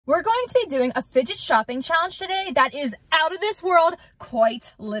be doing a fidget shopping challenge today that is out of this world,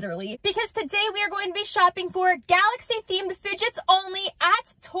 quite literally. Because today we are going to be shopping for galaxy-themed fidgets only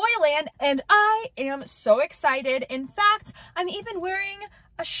at Toyland, and I am so excited. In fact, I'm even wearing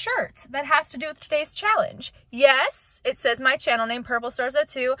a shirt that has to do with today's challenge. Yes, it says my channel name, Purple Stars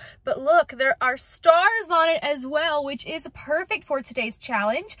 02, but look, there are stars on it as well, which is perfect for today's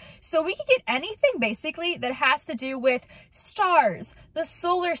challenge. So we can get anything basically that has to do with stars, the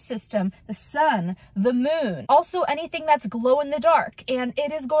solar system, the sun, the moon, also anything that's glow in the dark, and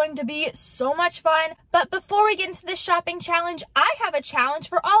it is going to be so much fun. But before we get into this shopping challenge, I have a challenge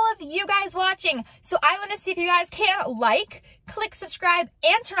for all of you guys watching. So I want to see if you guys can like, click subscribe,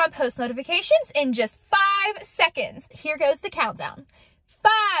 and turn on post notifications in just 5 seconds. Here goes the countdown.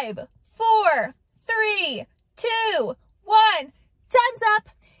 5, 4, 3, 2, 1. Time's up.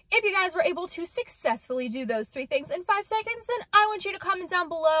 If you guys were able to successfully do those 3 things in 5 seconds, then I want you to comment down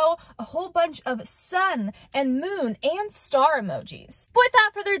below a whole bunch of sun and moon and star emojis.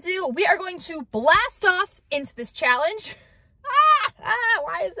 Without further ado, we are going to blast off into this challenge.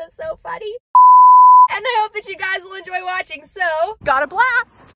 Why is that so funny? And I hope that you guys will enjoy watching, so got a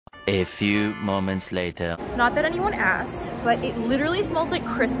blast! A few moments later. Not that anyone asked, but it literally smells like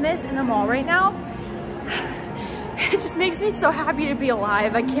Christmas in the mall right now. It just makes me so happy to be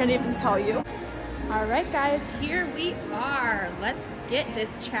alive, I can't even tell you. All right guys, here we are. Let's get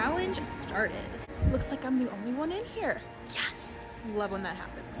this challenge started. Looks like I'm the only one in here. Yes, love when that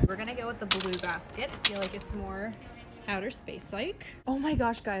happens. We're gonna go with the blue basket. I feel like it's more outer space like. Oh my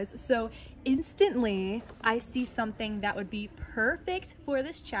gosh guys, so instantly I see something that would be perfect for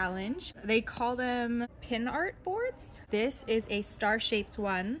this challenge. They call them pin art boards. This is a star-shaped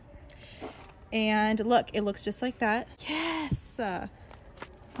one, and look, it looks just like that. Yes. Oh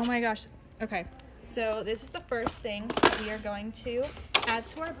my gosh. Okay, so this is the first thing that we are going to add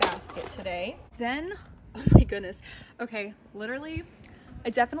to our basket today. Then, oh my goodness, okay, literally I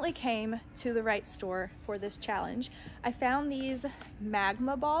definitely came to the right store for this challenge. I found these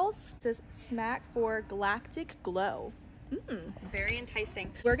magma balls. It says smack for galactic glow. Very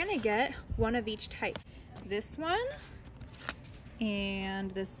enticing. We're gonna get one of each type. This one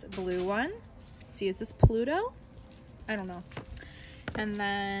and this blue one. See, is this Pluto? I don't know. And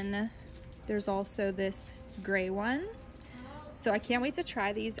then there's also this gray one. So I can't wait to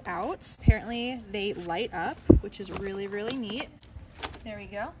try these out. Apparently they light up, which is really, really neat. There we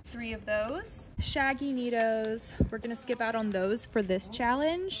go, 3 of those. Shaggy Neatos, we're gonna skip out on those for this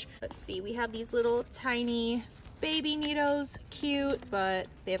challenge. Let's see, we have these little tiny baby Neatos, cute, but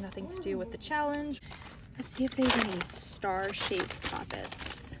they have nothing to do with the challenge. Let's see if they have any star-shaped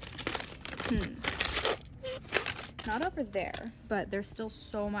poppets. Not over there, but there's still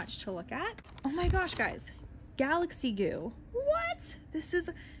so much to look at. Oh my gosh, guys, galaxy goo. What? This is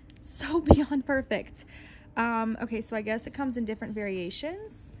so beyond perfect. Okay, so I guess it comes in different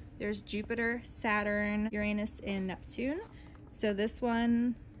variations. There's Jupiter, Saturn, Uranus, and Neptune. So this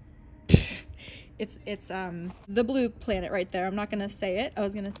one, it's the blue planet right there. I'm not gonna say it. I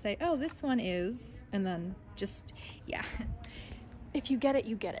was gonna say, oh, this one is, and then just, yeah. If you get it,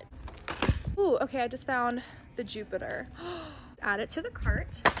 you get it. Ooh, okay, I just found the Jupiter. Add it to the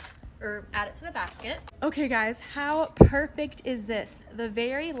cart. Or add it to the basket. Okay guys, how perfect is this? The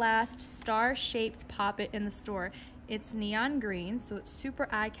very last star-shaped poppet in the store. It's neon green, so it's super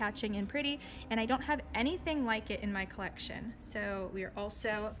eye-catching and pretty, and I don't have anything like it in my collection. So we are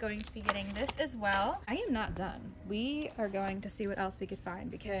also going to be getting this as well. I am not done. We are going to see what else we could find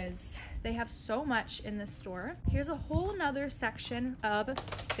because they have so much in the store. Here's a whole nother section of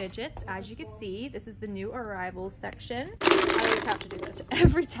fidgets. As you can see, this is the new arrivals section. I always have to do this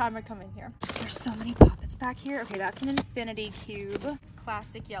every time I come in here. There's so many poppets back here. Okay, that's an infinity cube.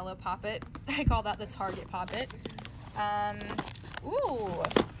 Classic yellow poppet. I call that the Target poppet. Ooh,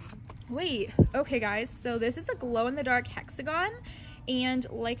 wait, okay guys, so this is a glow-in-the-dark hexagon, and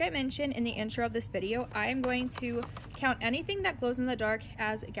like I mentioned in the intro of this video, I am going to count anything that glows in the dark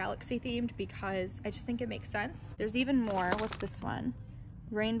as galaxy themed because I just think it makes sense. There's even more. What's this one?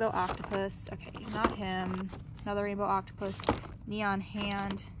 Rainbow octopus. Okay, not him. Another rainbow octopus. Neon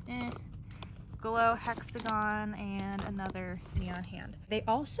hand. Glow hexagon, and another neon hand. They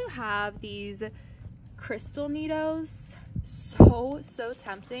also have these crystal Neatos. So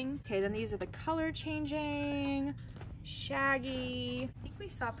tempting. Okay, then these are the color changing, shaggy. I think we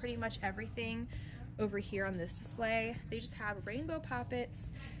saw pretty much everything over here on this display. They just have rainbow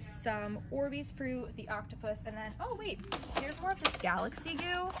poppets, some Orbeez fruit, the octopus, and then, oh wait, here's more of this galaxy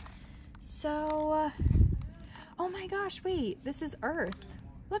goo. So, oh my gosh, wait, this is Earth.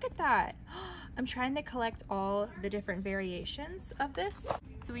 Look at that. I'm trying to collect all the different variations of this.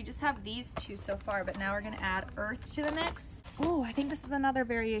 So we just have these two so far, but now we're gonna add earth to the mix. Oh, I think this is another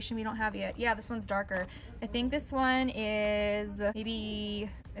variation we don't have yet. Yeah, this one's darker. I think this one is maybe,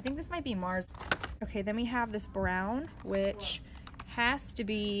 I think this might be Mars. Okay, then we have this brown, which has to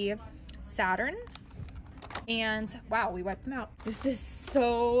be Saturn. And wow, we wiped them out. This is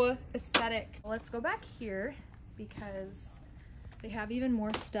so aesthetic. Let's go back here because they have even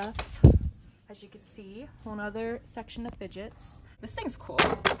more stuff. As you can see, whole nother section of fidgets. This thing's cool.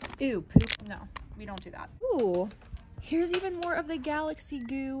 Ew, poop. No, we don't do that. Ooh, here's even more of the Galaxy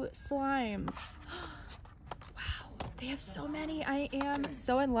Goo slimes. Wow, they have so many. I am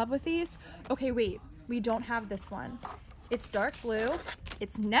so in love with these. Okay, wait, we don't have this one. It's dark blue.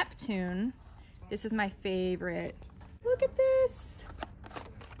 It's Neptune. This is my favorite. Look at this.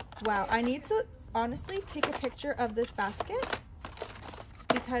 Wow, I need to honestly take a picture of this basket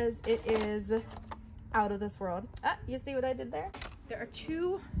because it is out of this world. Ah, you see what I did there? There are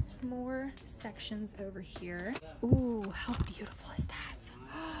two more sections over here. Ooh, how beautiful is that?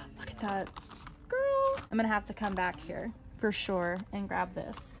 Look at that. Girl. I'm gonna have to come back here for sure and grab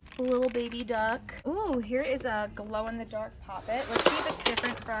this. Little baby duck. Ooh, here is a glow-in-the-dark poppet. Let's see if it's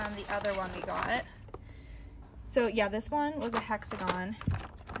different from the other one we got. So yeah, this one was a hexagon,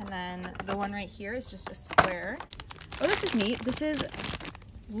 and then the one right here is just a square. Oh, this is neat. This is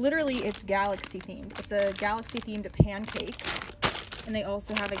literally, it's galaxy themed. It's a galaxy themed pancake, and they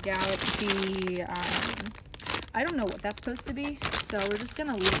also have a galaxy, I don't know what that's supposed to be, so we're just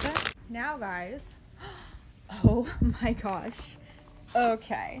gonna leave it. Now guys, oh my gosh.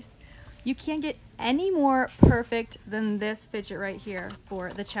 Okay, you can't get any more perfect than this fidget right here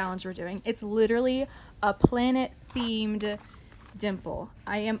for the challenge we're doing. It's literally a planet themed dimple.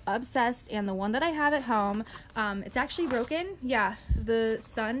 I am obsessed, and the one that I have at home, it's actually broken. Yeah, the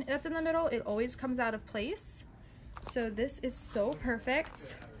sun that's in the middle, it always comes out of place. So this is so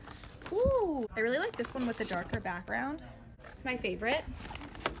perfect. Ooh, I really like this one with the darker background. It's my favorite.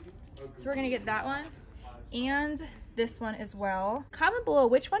 So we're gonna get that one and this one as well. Comment below,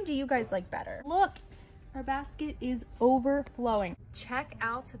 which one do you guys like better? Look, our basket is overflowing. Check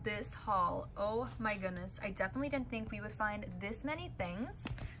out this haul. Oh my goodness, I definitely didn't think we would find this many things.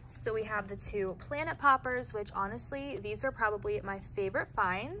 So we have the two planet poppers, which honestly, these are probably my favorite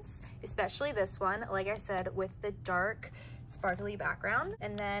finds, especially this one, like I said, with the dark sparkly background.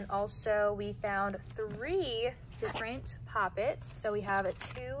 And then also we found 3 different poppets. So we have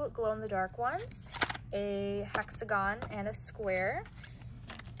 2 glow-in-the-dark ones, a hexagon and a square,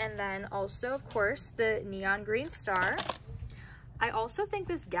 and then also of course the neon green star. I also think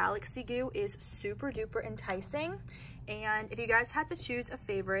this galaxy goo is super duper enticing, and if you guys had to choose a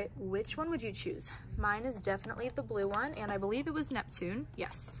favorite, which one would you choose? Mine is definitely the blue one, and I believe it was Neptune.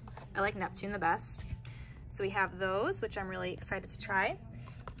 Yes, I like Neptune the best. So we have those, which I'm really excited to try,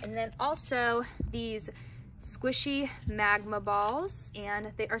 and then also these squishy magma balls,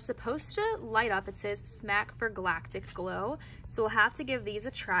 and they are supposed to light up. It says smack for galactic glow, so we'll have to give these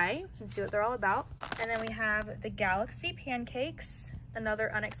a try and see what they're all about. And then we have the galaxy pancakes,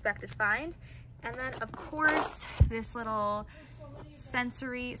 another unexpected find, and then of course this little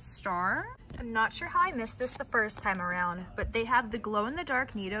sensory star. I'm not sure how I missed this the first time around, but they have the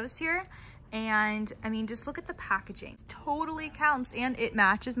glow-in-the-dark Nitos here, and I mean, just look at the packaging. It totally counts, and it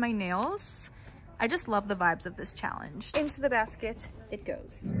matches my nails. I just love the vibes of this challenge. Into the basket it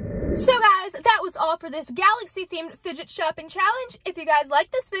goes. So guys, that was all for this galaxy themed fidget shopping challenge. If you guys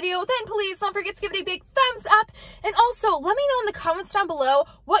liked this video, then please don't forget to give it a big thumbs up. And also let me know in the comments down below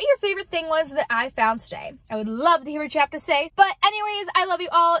what your favorite thing was that I found today. I would love to hear what you have to say. But anyways, I love you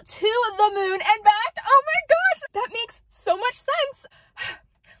all to the moon and back. Oh my gosh, that makes so much sense.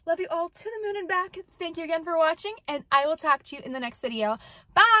 Love you all to the moon and back. Thank you again for watching, and I will talk to you in the next video.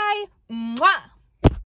 Bye!